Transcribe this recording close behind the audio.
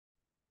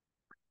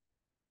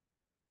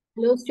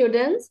Hello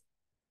students,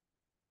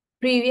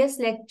 previous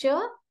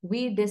lecture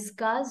we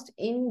discussed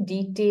in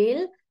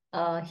detail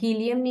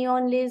helium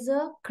neon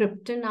laser,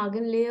 krypton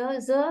argon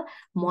laser,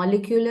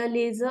 molecular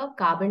laser,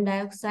 carbon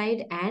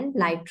dioxide and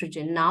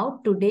nitrogen. Now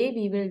today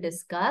we will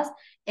discuss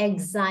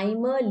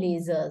excimer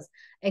lasers.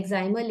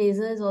 Excimer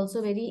laser is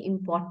also very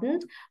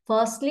important.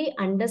 Firstly,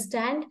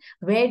 understand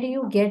where do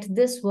you get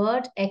this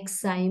word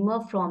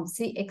excimer from.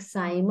 See,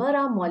 excimer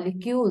are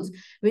molecules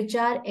which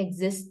are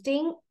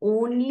existing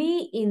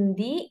only in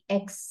the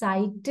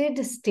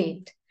excited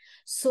state.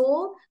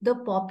 So the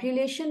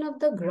population of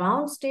the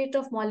ground state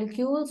of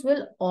molecules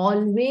will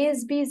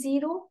always be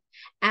zero,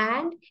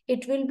 and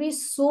it will be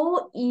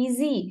so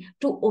easy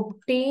to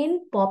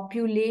obtain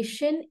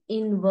population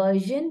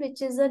inversion, which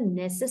is a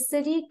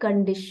necessary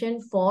condition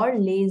for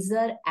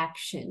laser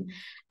action.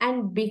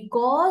 And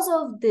because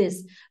of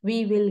this,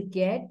 we will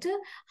get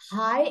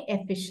high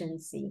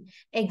efficiency.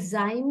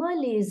 Excimer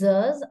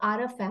lasers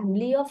are a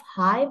family of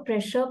high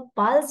pressure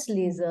pulse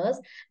lasers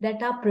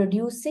that are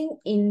producing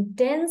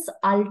intense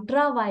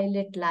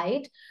ultraviolet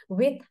light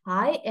with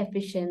high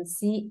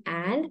efficiency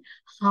and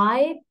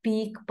high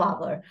peak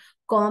power.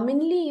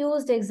 Commonly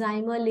used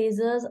excimer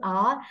lasers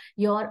are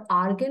your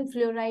argon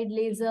fluoride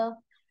laser,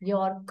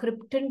 your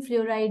krypton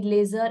fluoride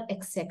laser,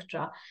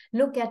 etc.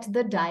 Look at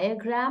the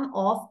diagram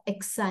of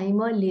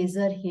excimer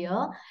laser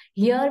here.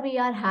 Here we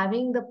are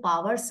having the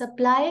power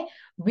supply.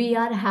 We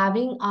are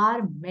having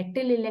our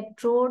metal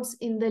electrodes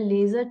in the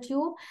laser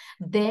tube.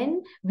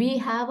 Then we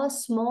have a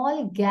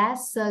small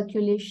gas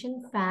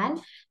circulation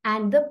fan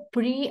and the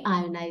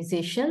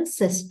pre-ionization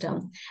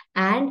system.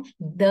 And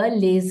the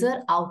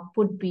laser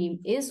output beam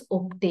is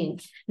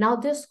obtained. Now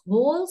this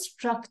whole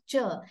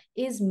structure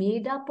is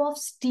made up of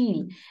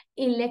steel.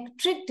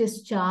 Electric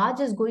discharge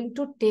is going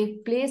to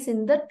take place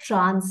in the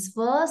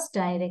transverse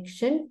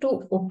direction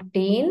to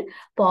obtain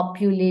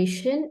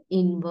population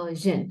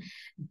inversion.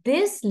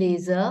 This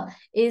laser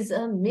is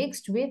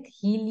mixed with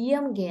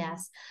helium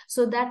gas.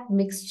 So that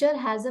mixture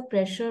has a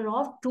pressure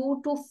of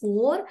 2 to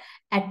 4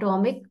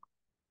 atomic.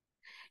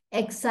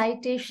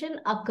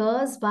 Excitation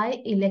occurs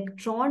by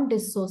electron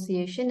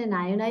dissociation and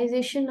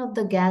ionization of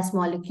the gas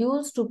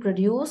molecules to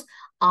produce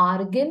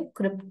argon,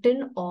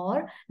 krypton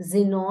or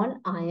xenon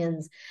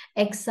ions.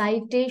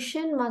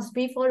 Excitation must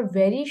be for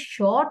very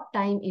short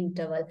time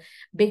interval,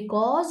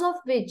 because of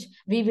which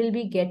we will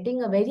be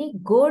getting a very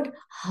good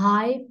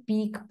high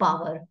peak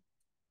power.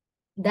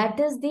 That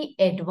is the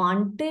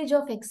advantage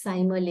of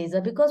excimer laser,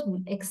 because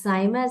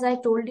excimer, as I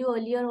told you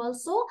earlier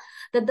also,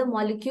 that the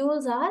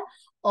molecules are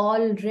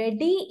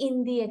already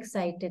in the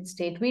excited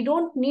state. We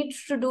don't need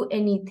to do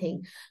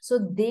anything. So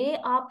they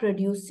are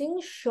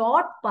producing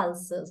short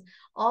pulses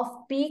of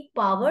peak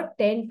power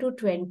 10 to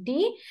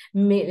 20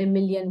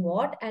 million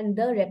watt and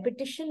the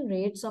repetition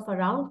rates of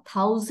around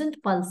 1000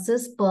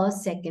 pulses per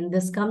second.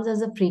 This comes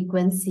as a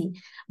frequency.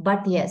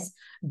 But yes,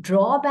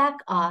 drawback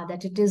are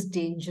that it is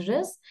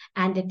dangerous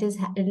and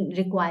it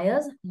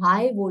requires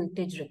high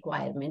voltage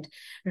requirement.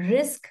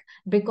 Risk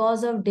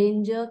because of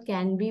danger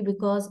can be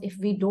because if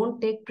we don't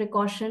take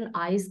precaution,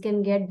 eyes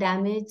can get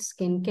damaged,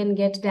 skin can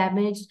get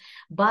damaged,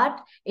 but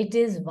it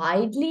is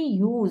widely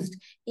used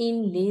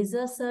in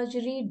laser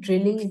surgery,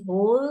 drilling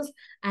holes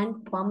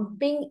and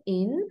pumping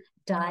in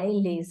dye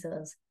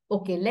lasers.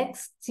 Okay,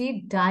 let's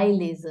see dye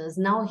lasers.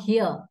 Now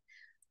here,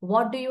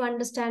 what do you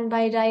understand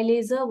by dye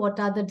laser? What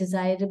are the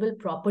desirable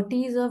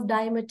properties of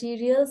dye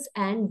materials?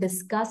 And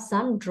discuss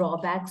some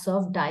drawbacks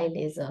of dye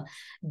laser.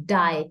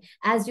 Dye,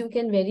 as you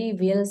can very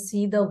well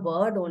see the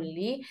word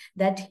only,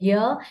 that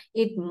here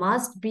it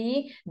must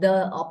be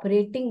the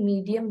operating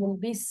medium will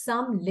be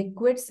some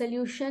liquid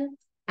solution.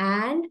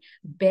 And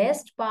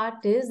best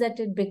part is that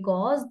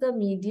because the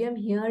medium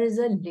here is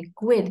a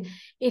liquid,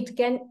 it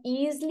can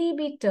easily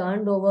be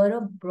turned over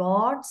a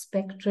broad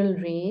spectral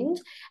range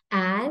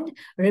and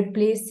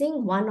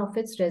replacing one of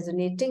its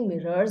resonating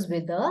mirrors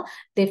with a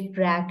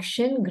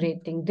diffraction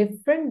grating.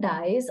 Different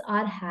dyes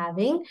are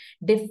having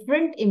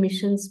different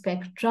emission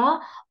spectra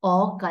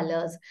or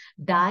colors.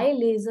 Dye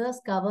lasers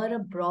cover a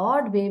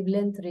broad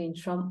wavelength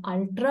range from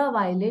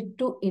ultraviolet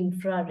to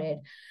infrared.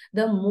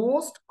 The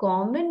most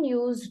common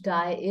used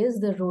dye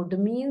is the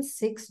rhodamine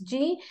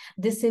 6G.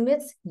 This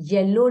emits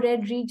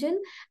yellow-red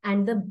region,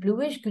 and the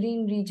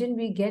bluish-green region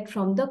we get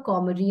from the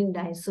coumarine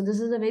dye. So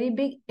this is a very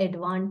big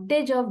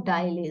advantage of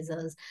dye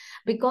lasers,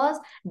 because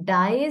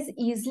dyes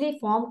easily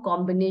form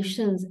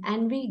combinations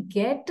and we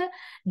get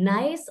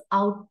nice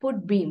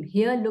output beam.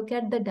 Here, look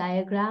at the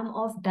diagram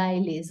of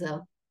dye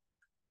laser.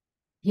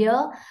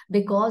 Here,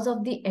 because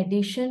of the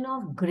addition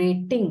of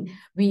grating,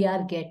 we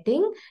are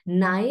getting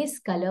nice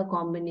color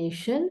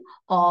combination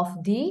of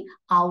the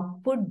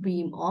output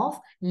beam of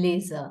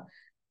laser.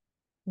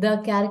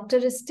 The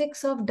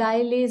characteristics of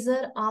dye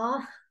laser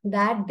are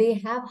that they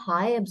have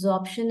high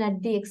absorption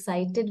at the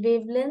excited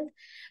wavelength,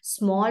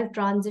 small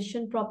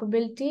transition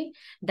probability.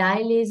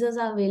 Dye lasers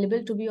are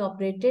available to be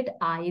operated.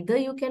 Either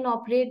you can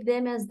operate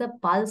them as the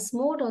pulse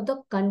mode or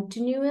the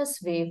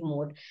continuous wave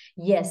mode.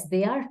 Yes,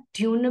 they are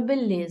tunable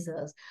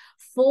lasers.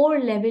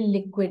 4-level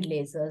liquid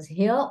lasers.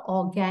 Here,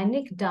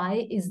 organic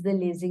dye is the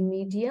lasing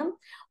medium,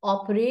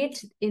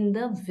 operates in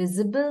the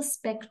visible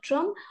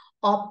spectrum,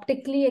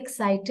 optically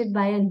excited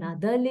by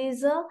another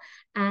laser,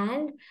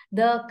 and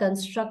the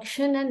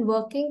construction and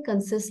working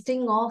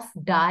consisting of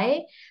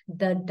dye.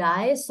 The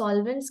dye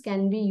solvents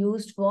can be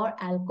used for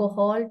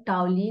alcohol,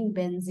 toluene,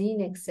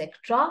 benzene,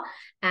 etc.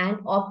 And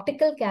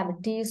optical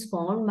cavity is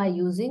formed by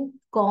using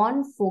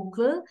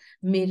confocal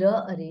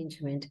mirror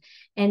arrangement.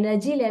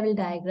 Energy level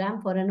diagram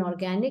for an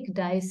organic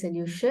dye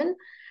solution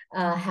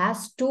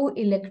has two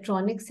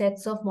electronic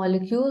sets of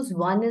molecules.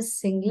 One is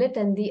singlet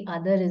and the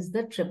other is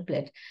the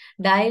triplet.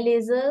 Dye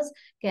lasers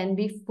can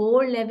be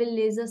 4-level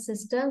laser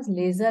systems.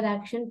 Laser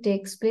action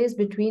takes place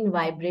between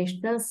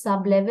vibrational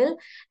sublevel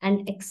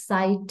and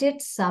excited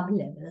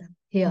sublevel.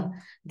 Here,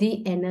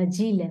 the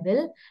energy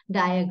level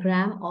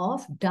diagram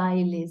of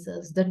dye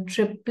lasers. The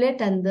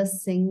triplet and the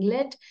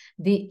singlet,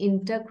 the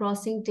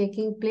intercrossing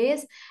taking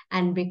place,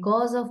 and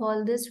because of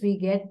all this, we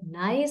get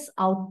nice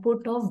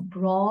output of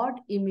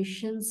broad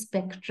emission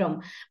spectrum,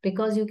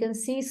 because you can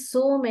see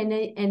so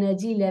many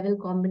energy level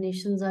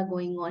combinations are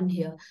going on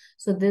here.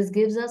 So this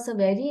gives us a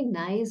very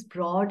nice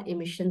broad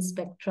emission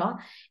spectra.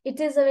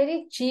 It is a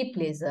very cheap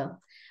laser,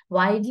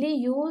 widely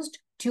used,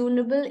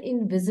 tunable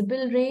in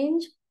visible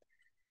range.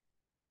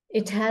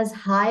 It has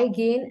high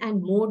gain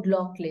and mode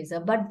lock laser,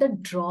 but the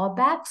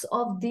drawbacks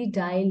of the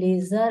dye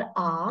laser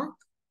are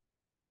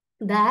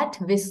that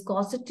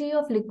viscosity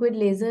of liquid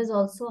laser is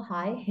also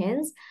high,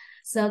 hence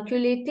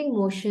circulating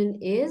motion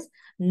is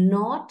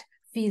not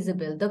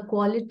feasible. The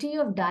quality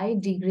of dye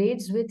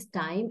degrades with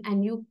time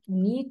and you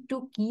need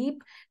to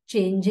keep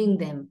changing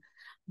them.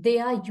 They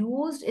are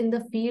used in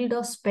the field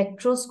of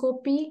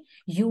spectroscopy,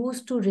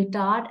 used to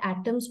retard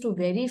atoms to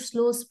very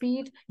slow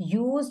speed,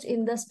 used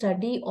in the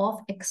study of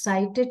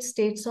excited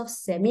states of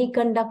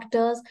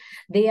semiconductors.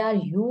 They are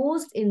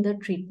used in the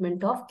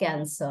treatment of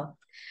cancer.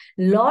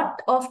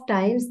 Lot of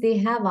times they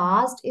have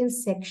asked in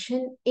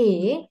section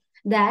A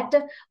that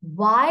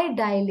why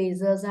dye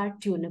lasers are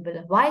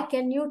tunable. Why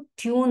can you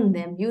tune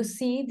them? You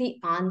see, the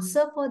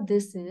answer for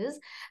this is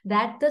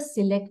that the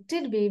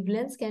selected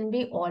wavelengths can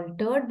be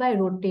altered by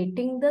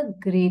rotating the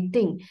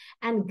grating,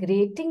 and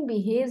grating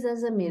behaves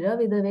as a mirror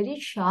with a very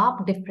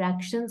sharp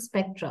diffraction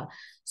spectra.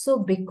 So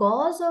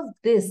because of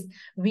this,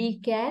 we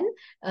can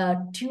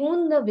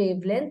tune the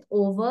wavelength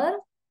over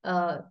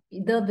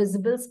the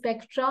visible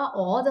spectra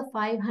or the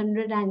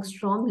 500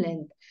 angstrom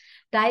length.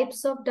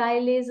 Types of dye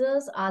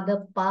lasers are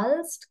the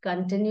pulsed,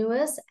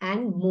 continuous,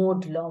 and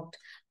mode locked.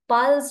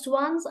 Pulsed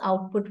ones,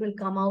 output will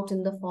come out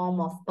in the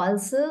form of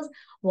pulses.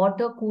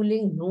 Water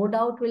cooling, no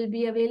doubt, will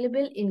be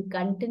available. In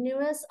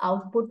continuous,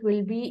 output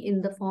will be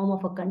in the form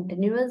of a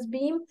continuous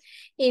beam.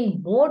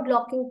 In mode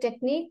locking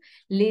technique,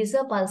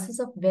 laser pulses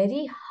of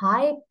very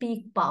high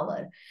peak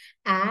power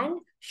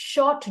and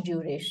short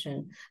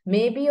duration,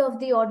 maybe of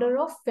the order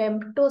of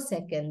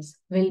femtoseconds,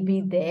 will be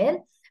there,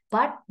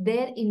 but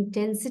their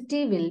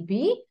intensity will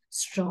be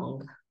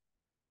strong.